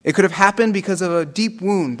It could have happened because of a deep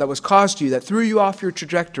wound that was caused to you that threw you off your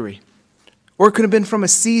trajectory. Or it could have been from a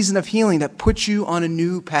season of healing that put you on a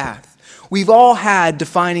new path. We've all had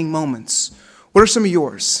defining moments. What are some of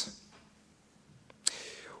yours?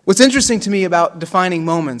 What's interesting to me about defining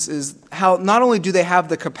moments is how not only do they have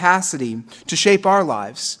the capacity to shape our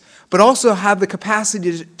lives, but also have the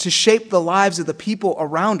capacity to shape the lives of the people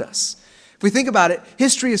around us. If we think about it,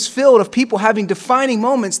 history is filled of people having defining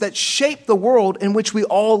moments that shape the world in which we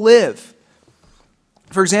all live.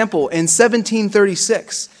 For example, in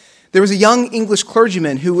 1736, there was a young English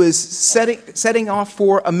clergyman who was setting off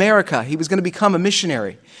for America. He was going to become a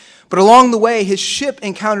missionary. But along the way, his ship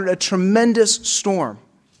encountered a tremendous storm.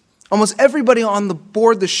 Almost everybody on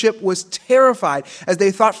board the ship was terrified as they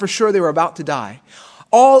thought for sure they were about to die.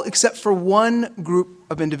 All except for one group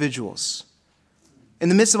of individuals. In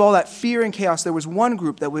the midst of all that fear and chaos, there was one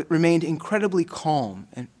group that remained incredibly calm.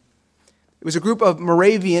 And it was a group of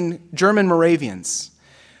German Moravians.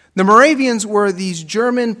 The Moravians were these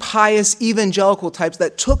German pious evangelical types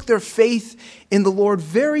that took their faith in the Lord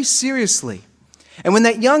very seriously. And when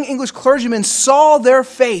that young English clergyman saw their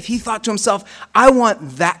faith, he thought to himself, I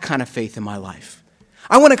want that kind of faith in my life.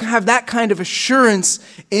 I want to have that kind of assurance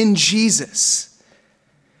in Jesus.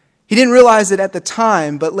 He didn't realize it at the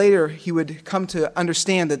time, but later he would come to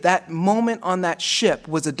understand that that moment on that ship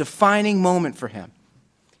was a defining moment for him.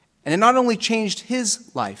 And it not only changed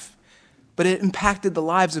his life, but it impacted the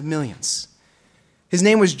lives of millions. His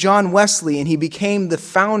name was John Wesley, and he became the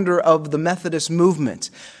founder of the Methodist movement,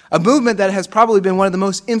 a movement that has probably been one of the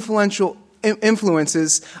most influential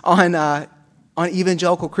influences on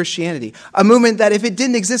evangelical Christianity. A movement that if it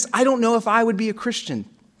didn't exist, I don't know if I would be a Christian.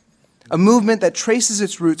 A movement that traces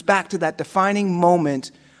its roots back to that defining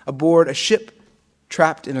moment aboard a ship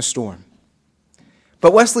trapped in a storm.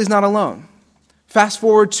 But Wesley's not alone. Fast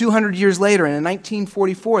forward 200 years later, and in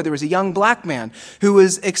 1944, there was a young black man who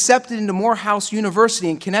was accepted into Morehouse University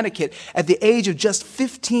in Connecticut at the age of just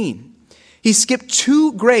 15. He skipped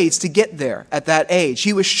 2 grades to get there at that age.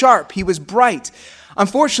 He was sharp. He was bright.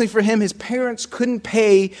 Unfortunately for him, his parents couldn't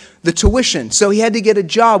pay the tuition, so he had to get a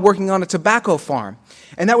job working on a tobacco farm.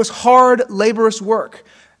 And that was hard, laborious work.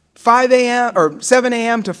 7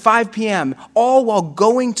 a.m. to 5 p.m., all while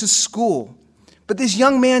going to school. But this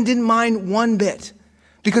young man didn't mind one bit,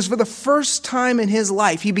 because for the first time in his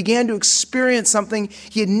life, he began to experience something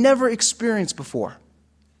he had never experienced before.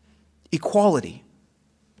 Equality.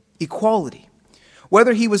 Equality.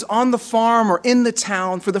 Whether he was on the farm or in the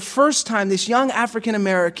town, for the first time, this young African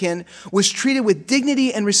American was treated with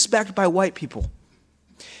dignity and respect by white people.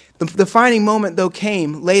 The defining moment, though,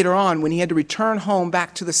 came later on when he had to return home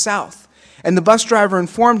back to the South. And the bus driver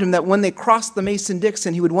informed him that when they crossed the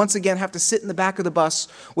Mason-Dixon, he would once again have to sit in the back of the bus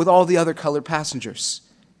with all the other colored passengers.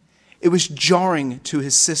 It was jarring to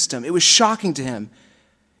his system. It was shocking to him.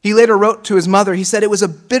 He later wrote to his mother, he said, it was a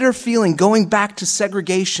bitter feeling going back to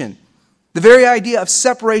segregation. The very idea of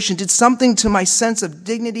separation did something to my sense of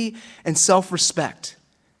dignity and self-respect.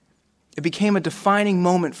 It became a defining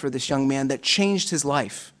moment for this young man that changed his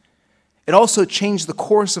life. It also changed the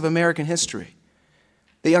course of American history.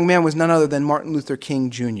 The young man was none other than Martin Luther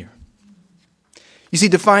King Jr. You see,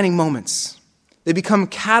 defining moments, they become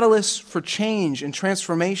catalysts for change and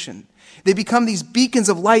transformation. They become these beacons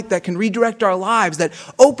of light that can redirect our lives, that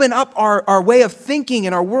open up our way of thinking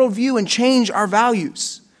and our worldview and change our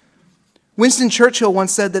values. Winston Churchill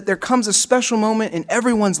once said that there comes a special moment in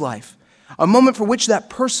everyone's life, a moment for which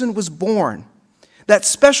that person was born, that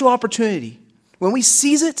special opportunity. When we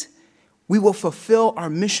seize it, we will fulfill our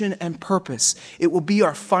mission and purpose. It will be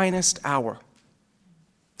our finest hour.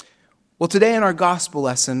 Well, today in our gospel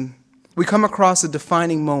lesson, we come across a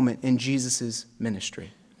defining moment in Jesus'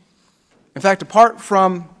 ministry. In fact, apart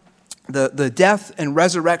from the death and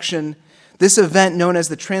resurrection, this event known as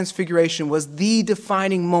the Transfiguration was the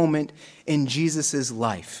defining moment in Jesus'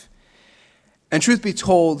 life. And truth be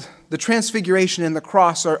told, the Transfiguration and the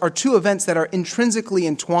cross are 2 events that are intrinsically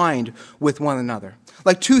entwined with one another,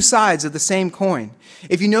 like 2 sides of the same coin.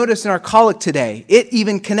 If you notice in our collect today, it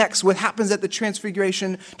even connects what happens at the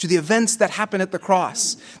Transfiguration to the events that happen at the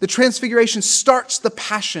cross. The Transfiguration starts the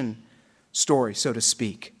passion story, so to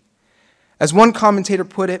speak. As one commentator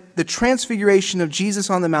put it, the Transfiguration of Jesus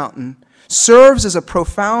on the mountain serves as a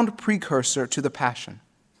profound precursor to the passion.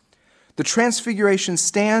 The Transfiguration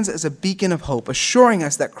stands as a beacon of hope, assuring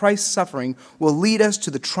us that Christ's suffering will lead us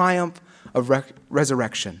to the triumph of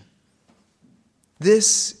resurrection.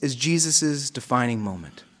 This is Jesus' defining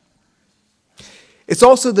moment. It's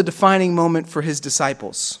also the defining moment for his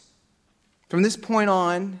disciples. From this point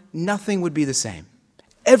on, nothing would be the same.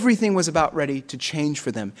 Everything was about ready to change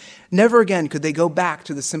for them. Never again could they go back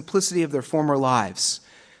to the simplicity of their former lives.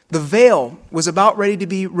 The veil was about ready to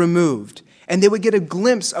be removed, and they would get a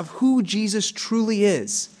glimpse of who Jesus truly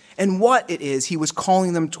is and what it is he was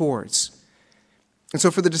calling them towards. And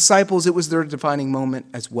so for the disciples, it was their defining moment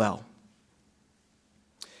as well.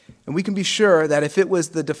 And we can be sure that if it was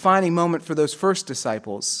the defining moment for those first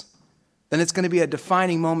disciples, then it's going to be a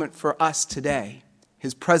defining moment for us today,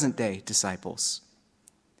 his present-day disciples.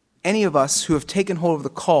 Any of us who have taken hold of the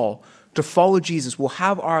call to follow Jesus will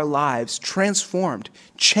have our lives transformed,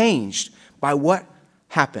 changed by what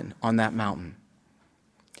happened on that mountain.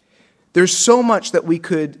 There's so much that we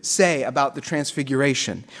could say about the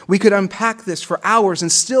Transfiguration. We could unpack this for hours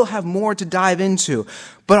and still have more to dive into.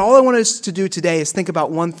 But all I want us to do today is think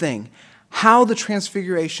about one thing: how the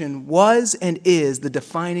Transfiguration was and is the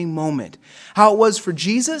defining moment. How it was for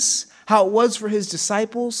Jesus, how it was for his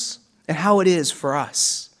disciples, and how it is for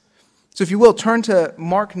us. So if you will, turn to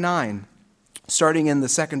Mark 9, starting in the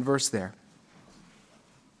second verse there.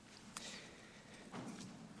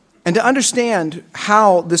 And to understand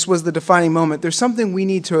how this was the defining moment, there's something we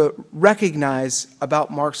need to recognize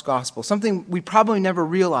about Mark's gospel, something we probably never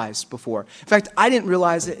realized before. In fact, I didn't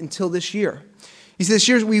realize it until this year. You see, this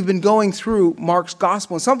year we've been going through Mark's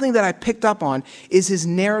gospel, and something that I picked up on is his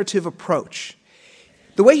narrative approach.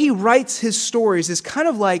 The way he writes his stories is kind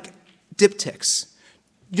of like diptychs.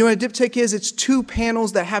 You know what a diptych is? It's two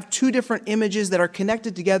panels that have two different images that are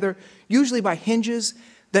connected together, usually by hinges,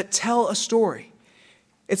 that tell a story.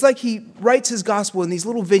 It's like he writes his gospel in these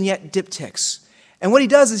little vignette diptychs. And what he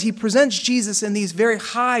does is he presents Jesus in these very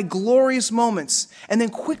high, glorious moments, and then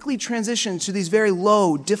quickly transitions to these very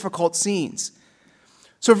low, difficult scenes.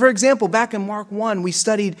 So, for example, back in Mark 1, we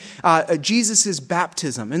studied Jesus'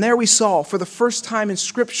 baptism. And there we saw, for the first time in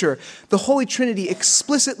Scripture, the Holy Trinity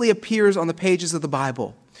explicitly appears on the pages of the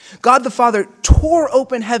Bible. God the Father tore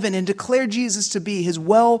open heaven and declared Jesus to be his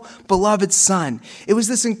well-beloved Son. It was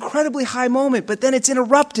this incredibly high moment, but then it's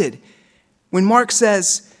interrupted when Mark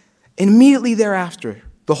says, immediately thereafter,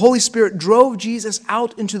 the Holy Spirit drove Jesus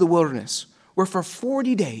out into the wilderness, where for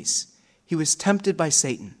 40 days he was tempted by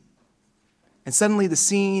Satan. And suddenly the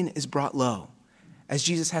scene is brought low as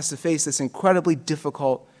Jesus has to face this incredibly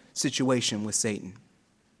difficult situation with Satan.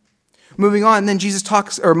 Moving on, then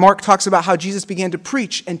Mark talks about how Jesus began to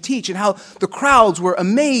preach and teach and how the crowds were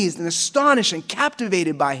amazed and astonished and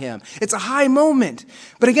captivated by him. It's a high moment.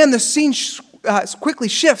 But again, the scene quickly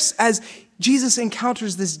shifts as Jesus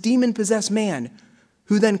encounters this demon-possessed man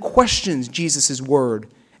who then questions Jesus' word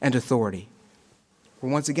and authority. We're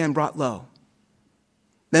once again brought low.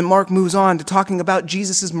 Then Mark moves on to talking about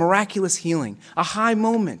Jesus' miraculous healing, a high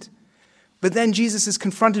moment. But then Jesus is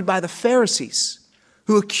confronted by the Pharisees,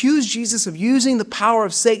 who accuse Jesus of using the power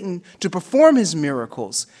of Satan to perform his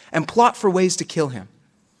miracles and plot for ways to kill him.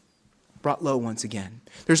 Brought low once again.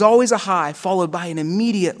 There's always a high followed by an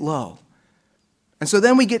immediate low. And so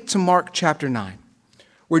then we get to Mark chapter 9,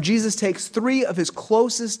 where Jesus takes three of his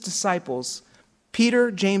closest disciples, Peter,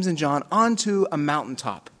 James, and John, onto a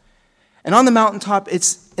mountaintop. And on the mountaintop,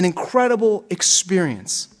 it's an incredible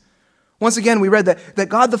experience. Once again, we read that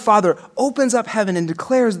God the Father opens up heaven and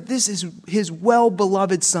declares this is his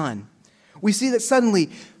well-beloved Son. We see that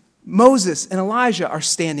suddenly Moses and Elijah are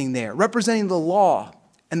standing there, representing the law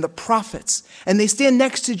and the prophets. And they stand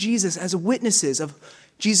next to Jesus as witnesses of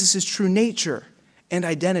Jesus' true nature and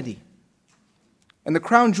identity. And the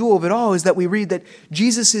crown jewel of it all is that we read that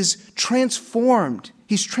Jesus is transformed.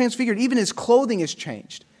 He's transfigured. Even his clothing is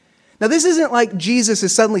changed. Now, this isn't like Jesus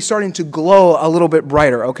is suddenly starting to glow a little bit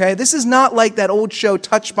brighter, okay? This is not like that old show,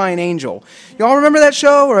 Touched by an Angel. Y'all remember that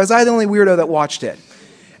show, or was I the only weirdo that watched it?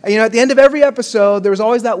 You know, at the end of every episode, there was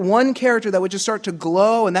always that one character that would just start to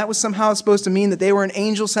glow, and that was somehow supposed to mean that they were an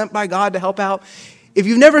angel sent by God to help out. If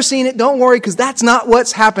you've never seen it, don't worry, because that's not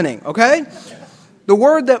what's happening, okay? The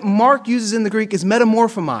word that Mark uses in the Greek is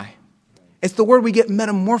metamorphomai. It's the word we get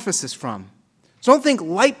metamorphosis from. So don't think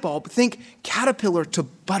light bulb, think caterpillar to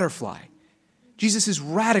butterfly. Jesus is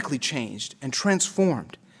radically changed and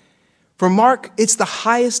transformed. For Mark, it's the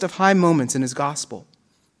highest of high moments in his gospel.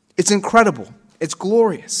 It's incredible. It's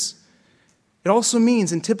glorious. It also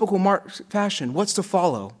means, in typical Mark fashion, what's to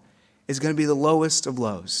follow is going to be the lowest of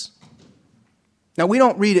lows. Now, we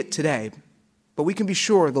don't read it today, but we can be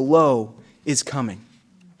sure the low is coming.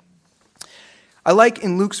 I like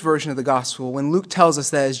in Luke's version of the gospel when Luke tells us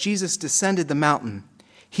that as Jesus descended the mountain,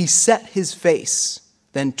 he set his face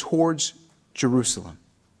then towards Jerusalem.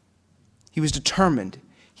 He was determined.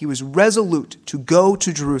 He was resolute to go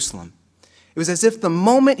to Jerusalem. It was as if the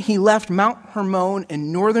moment he left Mount Hermon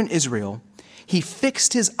in northern Israel, he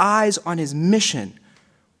fixed his eyes on his mission,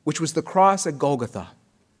 which was the cross at Golgotha.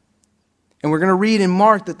 And we're going to read in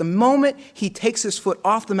Mark that the moment he takes his foot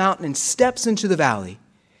off the mountain and steps into the valley,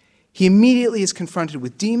 he immediately is confronted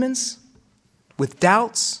with demons, with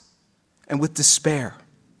doubts, and with despair,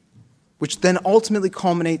 which then ultimately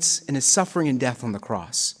culminates in his suffering and death on the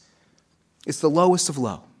cross. It's the lowest of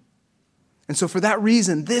low. And so for that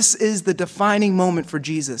reason, this is the defining moment for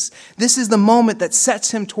Jesus. This is the moment that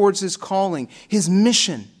sets him towards his calling, his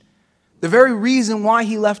mission, the very reason why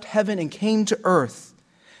he left heaven and came to earth.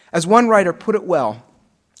 As one writer put it well,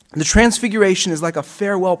 the Transfiguration is like a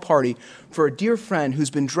farewell party for a dear friend who's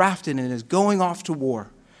been drafted and is going off to war.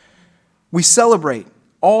 We celebrate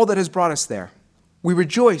all that has brought us there. We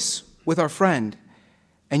rejoice with our friend,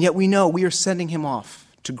 and yet we know we are sending him off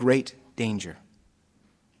to great danger.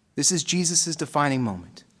 This is Jesus' defining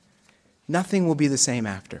moment. Nothing will be the same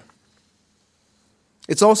after.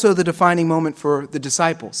 It's also the defining moment for the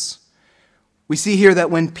disciples. We see here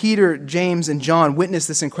that when Peter, James, and John witness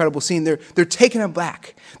this incredible scene, they're taken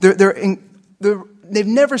aback. They've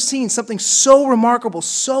never seen something so remarkable,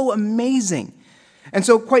 so amazing. And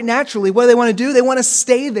so quite naturally, what do they want to do? They want to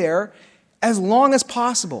stay there as long as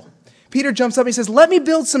possible. Peter jumps up and he says, "Let me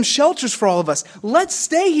build some shelters for all of us. Let's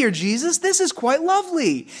stay here, Jesus. This is quite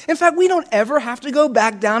lovely. In fact, we don't ever have to go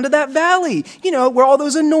back down to that valley, where all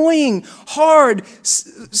those annoying, hard,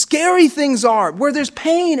 scary things are, where there's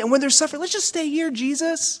pain and where there's suffering. Let's just stay here,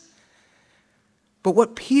 Jesus." But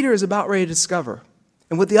what Peter is about ready to discover,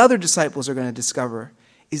 and what the other disciples are going to discover,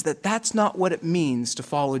 is that that's not what it means to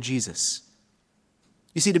follow Jesus.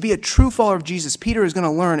 You see, to be a true follower of Jesus, Peter is going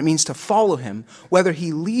to learn it means to follow him, whether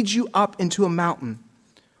he leads you up into a mountain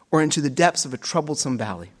or into the depths of a troublesome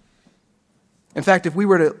valley. In fact, if we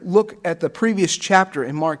were to look at the previous chapter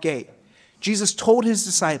in Mark 8, Jesus told his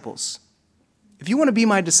disciples, if you want to be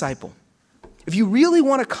my disciple, if you really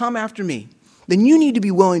want to come after me, then you need to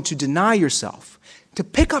be willing to deny yourself, to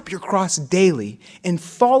pick up your cross daily and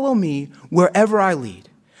follow me wherever I lead.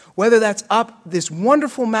 Whether that's up this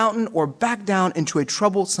wonderful mountain or back down into a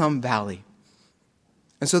troublesome valley.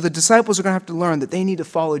 And so the disciples are going to have to learn that they need to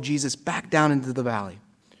follow Jesus back down into the valley,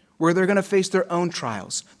 where they're going to face their own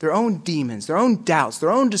trials, their own demons, their own doubts,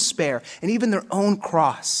 their own despair, and even their own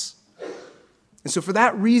cross. And so for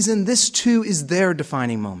that reason, this too is their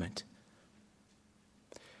defining moment.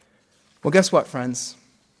 Well, guess what, friends?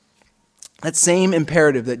 That same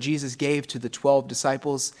imperative that Jesus gave to the 12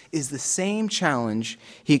 disciples is the same challenge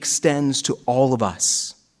he extends to all of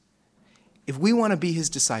us. If we want to be his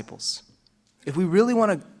disciples, if we really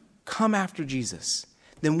want to come after Jesus,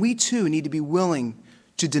 then we too need to be willing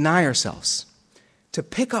to deny ourselves, to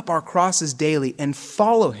pick up our crosses daily and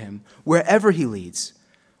follow him wherever he leads,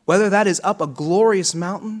 whether that is up a glorious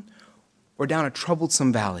mountain or down a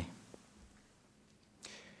troublesome valley.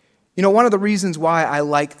 One of the reasons why I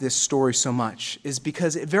like this story so much is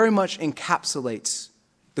because it very much encapsulates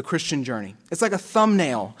the Christian journey. It's like a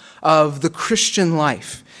thumbnail of the Christian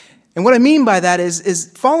life. And what I mean by that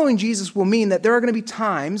is following Jesus will mean that there are going to be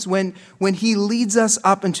times when he leads us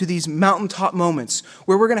up into these mountaintop moments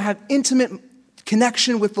where we're going to have intimate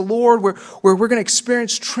connection with the Lord, where we're going to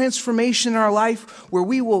experience transformation in our life, where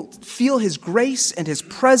we will feel his grace and his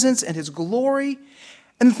presence and his glory.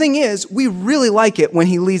 And the thing is, we really like it when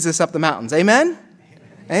he leads us up the mountains. Amen?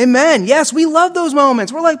 Amen. Yes, we love those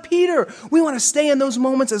moments. We're like Peter. We want to stay in those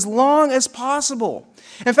moments as long as possible.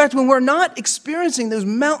 In fact, when we're not experiencing those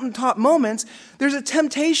mountaintop moments, there's a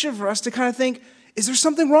temptation for us to kind of think, is there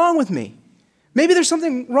something wrong with me? Maybe there's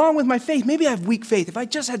something wrong with my faith. Maybe I have weak faith. If I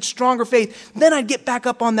just had stronger faith, then I'd get back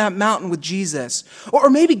up on that mountain with Jesus.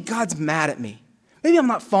 Or maybe God's mad at me. Maybe I'm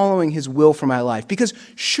not following his will for my life, because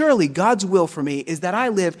surely God's will for me is that I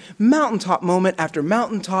live mountaintop moment after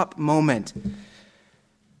mountaintop moment.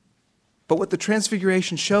 But what the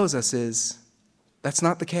Transfiguration shows us is that's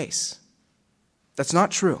not the case. That's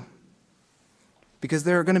not true. Because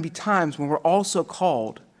there are going to be times when we're also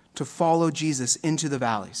called to follow Jesus into the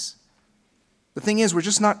valleys. The thing is, we're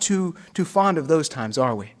just not too fond of those times,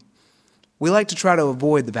 are we? We like to try to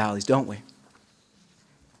avoid the valleys, don't we?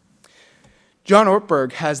 John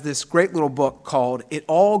Ortberg has this great little book called It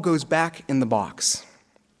All Goes Back in the Box.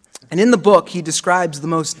 And in the book, he describes the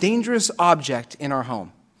most dangerous object in our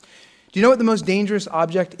home. Do you know what the most dangerous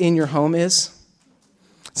object in your home is?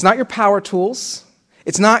 It's not your power tools.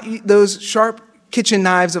 It's not those sharp kitchen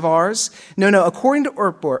knives of ours. No. According to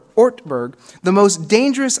Ortberg, the most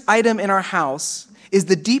dangerous item in our house is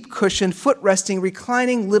the deep cushioned, foot-resting,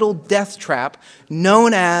 reclining little death trap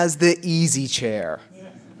known as the easy chair.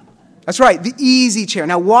 That's right, the easy chair.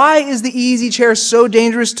 Now, why is the easy chair so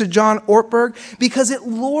dangerous to John Ortberg? Because it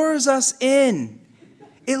lures us in.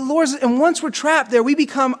 it lures us. And once we're trapped there, we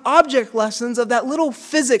become object lessons of that little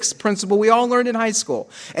physics principle we all learned in high school.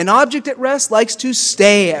 An object at rest likes to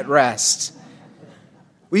stay at rest.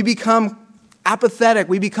 We become apathetic.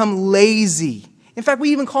 We become lazy. In fact,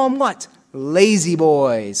 we even call them what? Lazy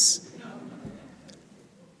boys.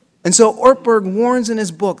 And so Ortberg warns in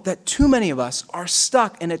his book that too many of us are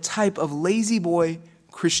stuck in a type of lazy boy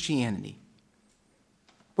Christianity.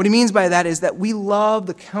 What he means by that is that we love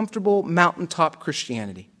the comfortable mountaintop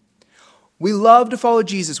Christianity. We love to follow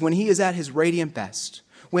Jesus when he is at his radiant best.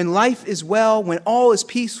 When life is well, when all is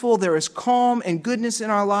peaceful, there is calm and goodness in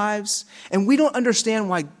our lives, and we don't understand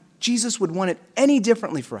why Jesus would want it any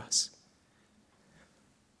differently for us.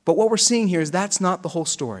 But what we're seeing here is that's not the whole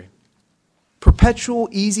story. Perpetual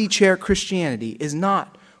easy chair Christianity is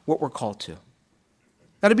not what we're called to.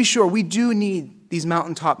 Now, to be sure, we do need these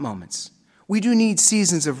mountaintop moments. We do need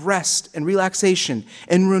seasons of rest and relaxation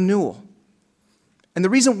and renewal. And the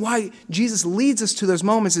reason why Jesus leads us to those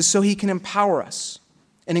moments is so he can empower us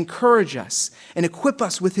and encourage us and equip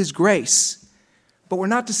us with his grace. But we're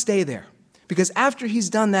not to stay there, because after he's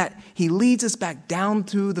done that, he leads us back down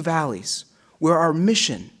through the valleys where our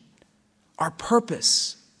mission, our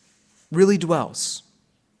purpose really dwells,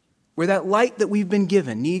 where that light that we've been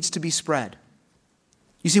given needs to be spread.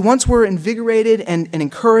 You see, once we're invigorated and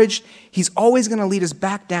encouraged, he's always going to lead us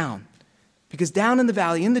back down, because down in the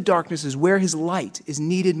valley, in the darkness, is where his light is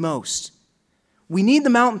needed most. We need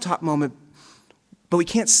the mountaintop moment, but we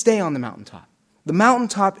can't stay on the mountaintop. The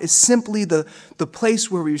mountaintop is simply the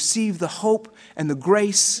place where we receive the hope and the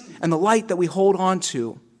grace and the light that we hold on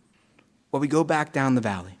to while we go back down the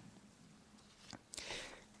valley.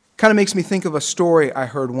 Kind of makes me think of a story I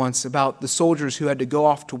heard once about the soldiers who had to go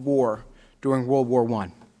off to war during World War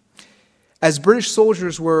I. As British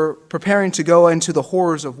soldiers were preparing to go into the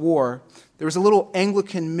horrors of war, there was a little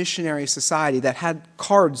Anglican missionary society that had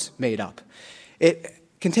cards made up. It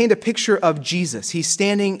contained a picture of Jesus. He's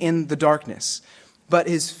standing in the darkness, but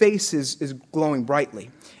his face is glowing brightly.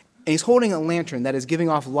 And he's holding a lantern that is giving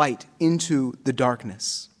off light into the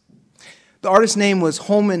darkness. The artist's name was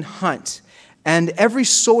Holman Hunt. And every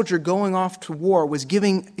soldier going off to war was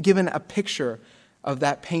given a picture of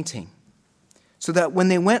that painting, so that when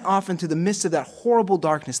they went off into the midst of that horrible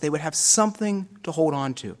darkness, they would have something to hold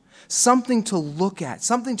on to, something to look at,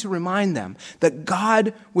 something to remind them that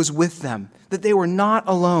God was with them, that they were not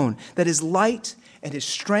alone, that his light and his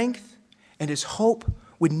strength and his hope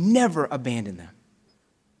would never abandon them.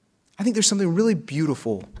 I think there's something really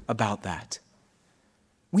beautiful about that.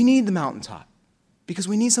 We need the mountaintop, because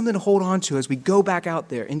we need something to hold on to as we go back out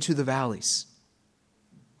there into the valleys.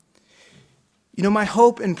 You know, my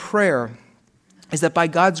hope and prayer is that by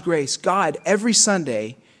God's grace, God, every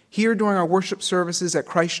Sunday, here during our worship services at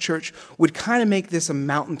Christ Church, would kind of make this a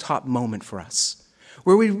mountaintop moment for us,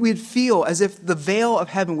 where we'd feel as if the veil of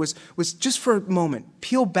heaven was just for a moment,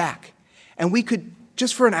 peeled back, and we could,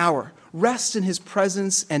 just for an hour, rest in his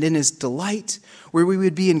presence and in his delight, where we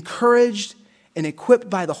would be encouraged and equipped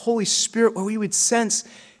by the Holy Spirit, where we would sense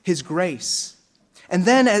his grace. And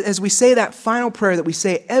then as we say that final prayer that we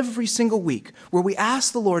say every single week, where we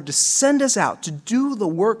ask the Lord to send us out to do the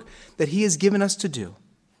work that he has given us to do,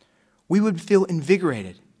 we would feel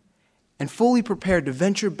invigorated and fully prepared to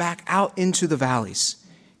venture back out into the valleys,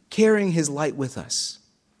 carrying his light with us.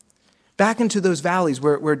 Back into those valleys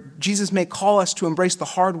where Jesus may call us to embrace the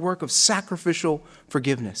hard work of sacrificial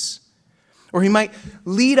forgiveness. Or he might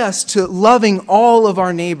lead us to loving all of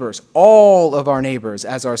our neighbors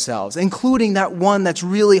as ourselves, including that one that's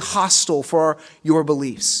really hostile for your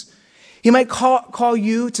beliefs. He might call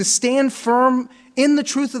you to stand firm in the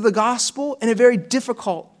truth of the gospel in a very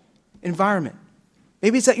difficult environment.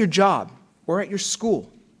 Maybe it's at your job or at your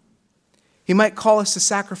school. He might call us to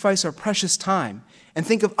sacrifice our precious time and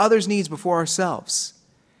think of others' needs before ourselves.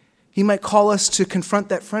 He might call us to confront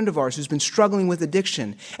that friend of ours who's been struggling with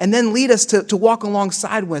addiction, and then lead us to walk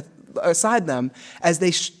alongside them as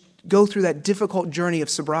they go through that difficult journey of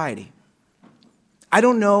sobriety. I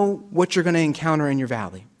don't know what you're going to encounter in your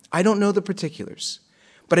valley. I don't know the particulars.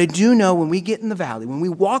 But I do know when we get in the valley, when we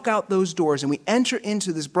walk out those doors and we enter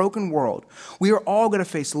into this broken world, we are all going to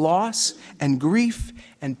face loss and grief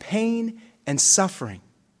and pain and suffering.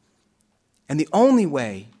 And the only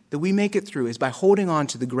way that we make it through is by holding on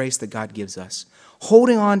to the grace that God gives us,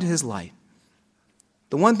 holding on to his light.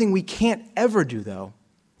 The one thing we can't ever do, though,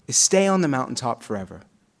 is stay on the mountaintop forever.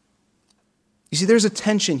 You see, there's a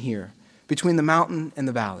tension here between the mountain and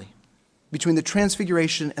the valley, between the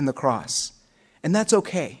transfiguration and the cross. And that's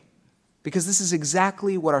okay, because this is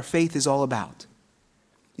exactly what our faith is all about.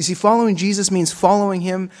 You see, following Jesus means following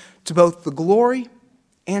him to both the glory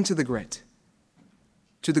and to the grit.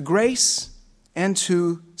 to the grace and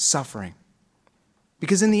to suffering.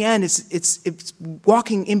 Because in the end, it's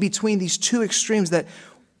walking in between these two extremes that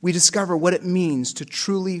we discover what it means to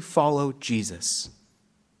truly follow Jesus.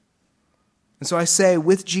 And so I say,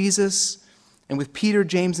 with Jesus and with Peter,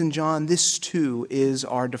 James, and John, this too is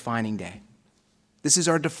our defining day. This is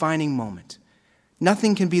our defining moment.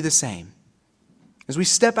 Nothing can be the same. As we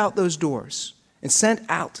step out those doors and sent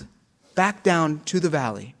out back down to the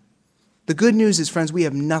valley, the good news is, friends, we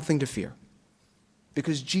have nothing to fear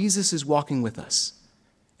because Jesus is walking with us.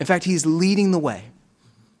 In fact, he's leading the way.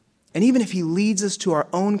 And even if he leads us to our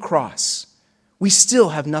own cross, we still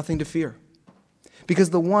have nothing to fear. Because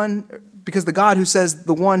the God who says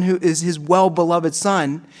the one who is his well-beloved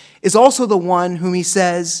Son is also the one whom he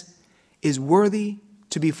says is worthy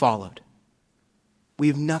to be followed. We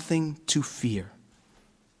have nothing to fear.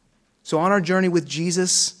 So on our journey with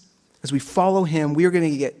Jesus, as we follow him, we are going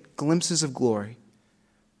to get glimpses of glory.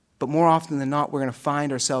 But more often than not, we're going to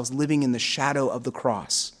find ourselves living in the shadow of the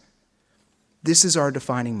cross. This is our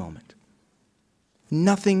defining moment.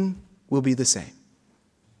 Nothing will be the same.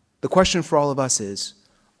 The question for all of us is,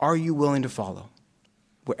 are you willing to follow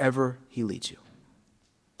wherever he leads you?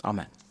 Amen.